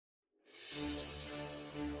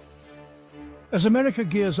As America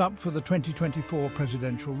gears up for the 2024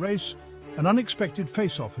 presidential race, an unexpected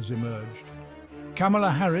face-off has emerged. Kamala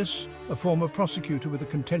Harris, a former prosecutor with a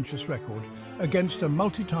contentious record, against a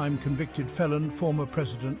multi-time convicted felon, former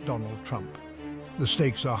President Donald Trump. The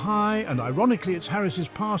stakes are high, and ironically, it's Harris's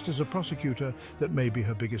past as a prosecutor that may be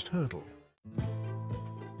her biggest hurdle.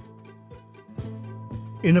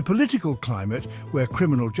 In a political climate where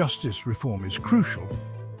criminal justice reform is crucial,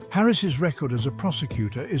 Harris's record as a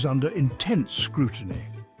prosecutor is under intense scrutiny.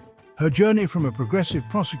 Her journey from a progressive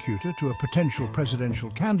prosecutor to a potential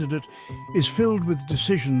presidential candidate is filled with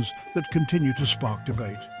decisions that continue to spark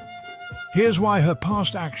debate. Here's why her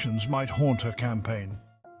past actions might haunt her campaign.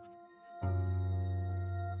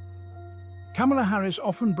 Kamala Harris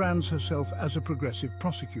often brands herself as a progressive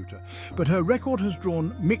prosecutor, but her record has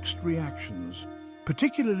drawn mixed reactions,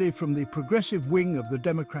 particularly from the progressive wing of the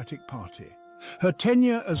Democratic Party. Her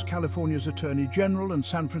tenure as California's Attorney General and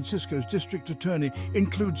San Francisco's District Attorney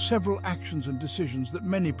includes several actions and decisions that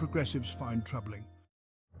many progressives find troubling.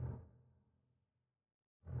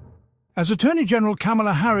 As Attorney General,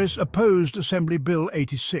 Kamala Harris opposed Assembly Bill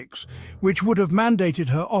 86, which would have mandated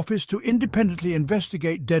her office to independently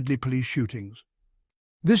investigate deadly police shootings.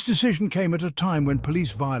 This decision came at a time when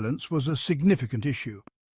police violence was a significant issue,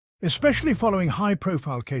 especially following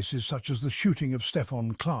high-profile cases such as the shooting of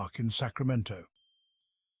Stephon Clark in Sacramento.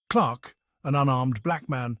 Clark, an unarmed black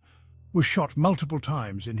man, was shot multiple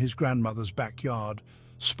times in his grandmother's backyard,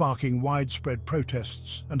 sparking widespread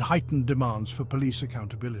protests and heightened demands for police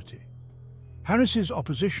accountability. Harris's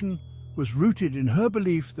opposition was rooted in her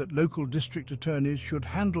belief that local district attorneys should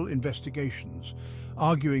handle investigations,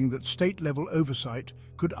 arguing that state-level oversight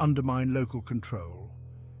could undermine local control.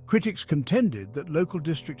 Critics contended that local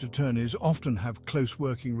district attorneys often have close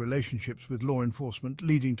working relationships with law enforcement,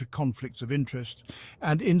 leading to conflicts of interest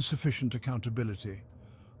and insufficient accountability.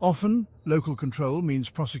 Often, local control means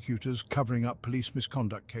prosecutors covering up police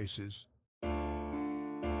misconduct cases.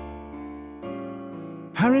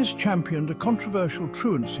 Harris championed a controversial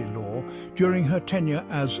truancy law during her tenure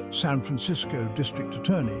as San Francisco District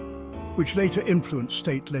Attorney, which later influenced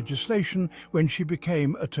state legislation when she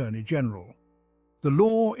became Attorney General. The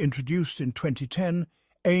law, introduced in 2010,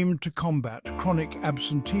 aimed to combat chronic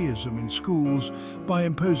absenteeism in schools by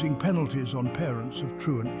imposing penalties on parents of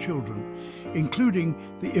truant children, including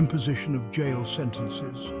the imposition of jail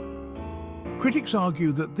sentences. Critics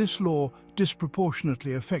argue that this law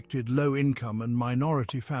disproportionately affected low-income and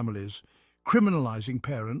minority families, criminalizing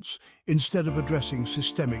parents instead of addressing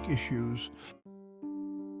systemic issues.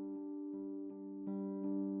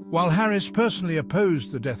 While Harris personally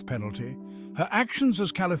opposed the death penalty, her actions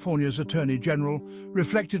as California's Attorney General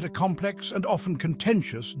reflected a complex and often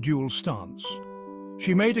contentious dual stance.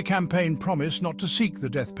 She made a campaign promise not to seek the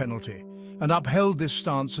death penalty and upheld this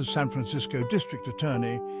stance as San Francisco District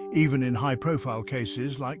Attorney, even in high-profile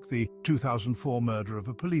cases like the 2004 murder of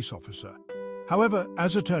a police officer. However,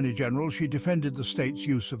 as Attorney General, she defended the state's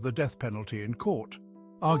use of the death penalty in court,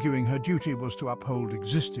 arguing her duty was to uphold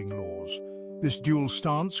existing laws. This dual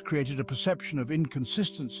stance created a perception of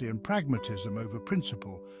inconsistency and pragmatism over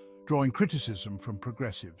principle, drawing criticism from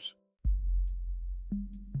progressives.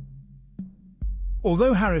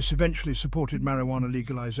 Although Harris eventually supported marijuana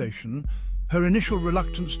legalization, her initial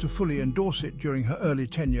reluctance to fully endorse it during her early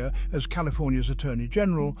tenure as California's Attorney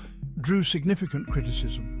General drew significant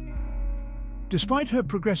criticism. Despite her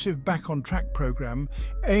progressive Back on Track program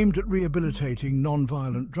aimed at rehabilitating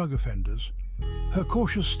non-violent drug offenders, her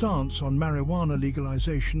cautious stance on marijuana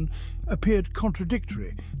legalization appeared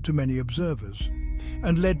contradictory to many observers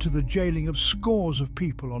and led to the jailing of scores of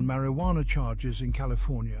people on marijuana charges in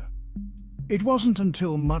California. It wasn't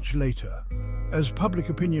until much later, as public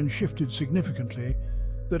opinion shifted significantly,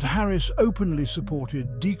 that Harris openly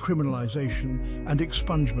supported decriminalization and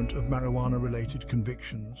expungement of marijuana-related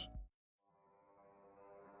convictions.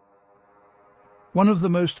 One of the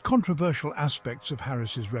most controversial aspects of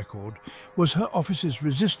Harris's record was her office's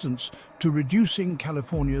resistance to reducing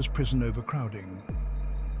California's prison overcrowding.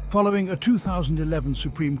 Following a 2011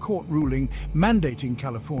 Supreme Court ruling mandating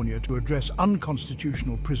California to address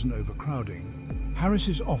unconstitutional prison overcrowding,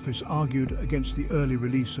 Harris's office argued against the early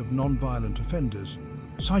release of non-violent offenders,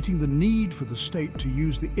 citing the need for the state to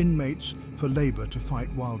use the inmates for labor to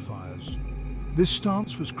fight wildfires. This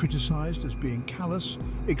stance was criticized as being callous,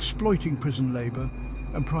 exploiting prison labor,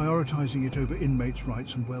 and prioritizing it over inmates'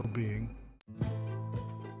 rights and well-being.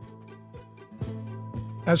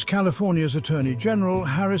 As California's Attorney General,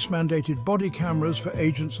 Harris mandated body cameras for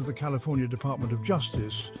agents of the California Department of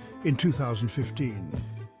Justice in 2015.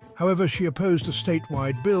 However, she opposed a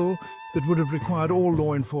statewide bill that would have required all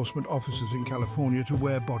law enforcement officers in California to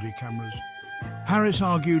wear body cameras. Harris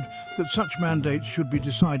argued that such mandates should be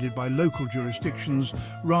decided by local jurisdictions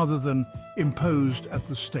rather than imposed at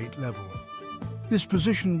the state level. This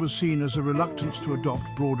position was seen as a reluctance to adopt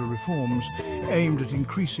broader reforms aimed at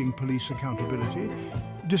increasing police accountability,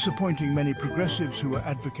 disappointing many progressives who were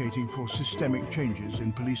advocating for systemic changes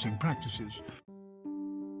in policing practices.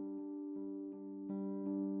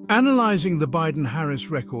 Analyzing the Biden-Harris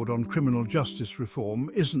record on criminal justice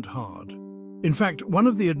reform isn't hard. In fact, one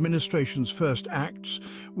of the administration's first acts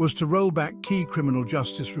was to roll back key criminal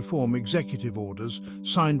justice reform executive orders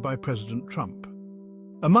signed by President Trump.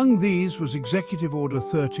 Among these was Executive Order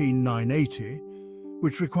 13980,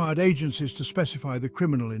 which required agencies to specify the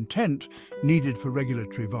criminal intent needed for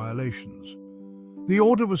regulatory violations. The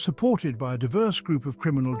order was supported by a diverse group of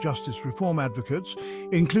criminal justice reform advocates,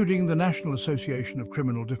 including the National Association of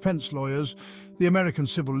Criminal Defense Lawyers, the American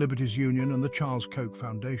Civil Liberties Union, and the Charles Koch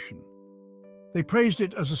Foundation. They praised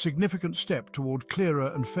it as a significant step toward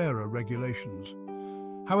clearer and fairer regulations.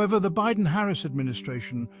 However, the Biden-Harris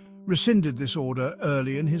administration rescinded this order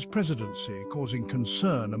early in his presidency, causing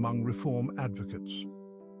concern among reform advocates.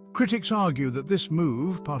 Critics argue that this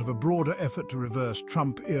move, part of a broader effort to reverse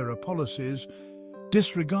Trump-era policies,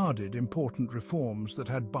 disregarded important reforms that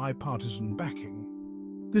had bipartisan backing.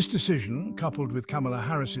 This decision, coupled with Kamala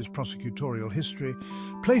Harris's prosecutorial history,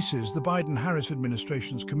 places the Biden-Harris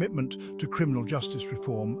administration's commitment to criminal justice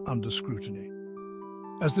reform under scrutiny.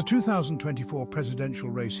 As the 2024 presidential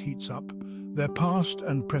race heats up, their past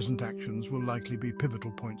and present actions will likely be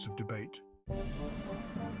pivotal points of debate.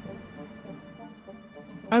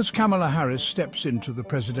 As Kamala Harris steps into the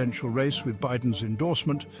presidential race with Biden's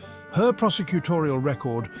endorsement, her prosecutorial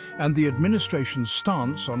record and the administration's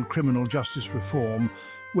stance on criminal justice reform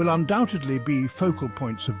will undoubtedly be focal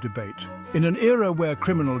points of debate. In an era where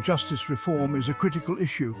criminal justice reform is a critical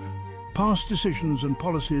issue, past decisions and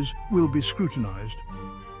policies will be scrutinized.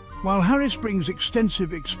 While Harris brings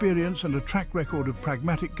extensive experience and a track record of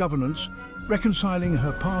pragmatic governance, reconciling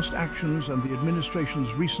her past actions and the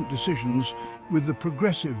administration's recent decisions with the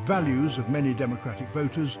progressive values of many Democratic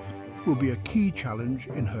voters will be a key challenge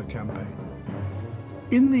in her campaign.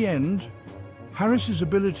 In the end, Harris's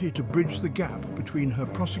ability to bridge the gap between her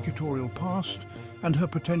prosecutorial past and her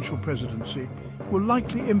potential presidency will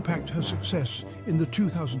likely impact her success in the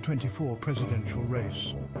 2024 presidential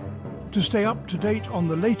race. To stay up to date on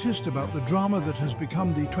the latest about the drama that has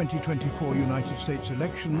become the 2024 United States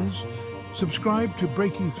elections, subscribe to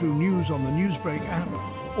Breaking Through News on the Newsbreak app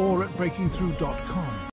or at breakingthrough.com.